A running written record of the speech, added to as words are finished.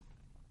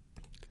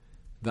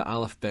The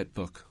Aleph-Bet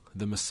book,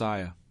 The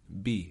Messiah,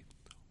 B.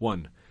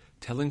 1.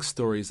 Telling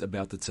stories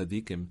about the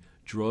tzaddikim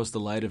draws the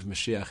light of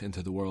Mashiach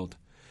into the world.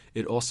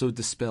 It also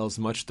dispels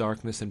much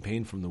darkness and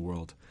pain from the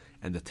world,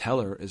 and the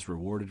teller is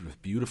rewarded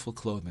with beautiful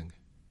clothing.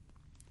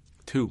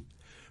 2.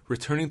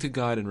 Returning to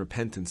God in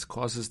repentance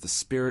causes the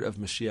spirit of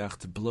Mashiach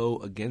to blow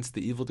against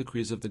the evil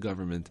decrees of the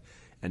government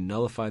and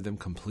nullify them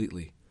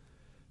completely.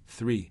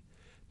 3.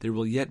 There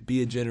will yet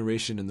be a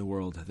generation in the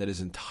world that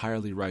is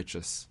entirely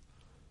righteous.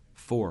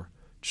 4.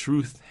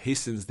 Truth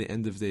hastens the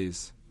end of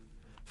days.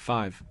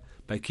 5.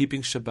 By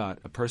keeping Shabbat,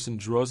 a person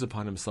draws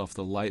upon himself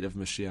the light of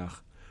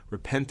Mashiach.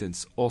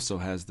 Repentance also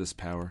has this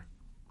power.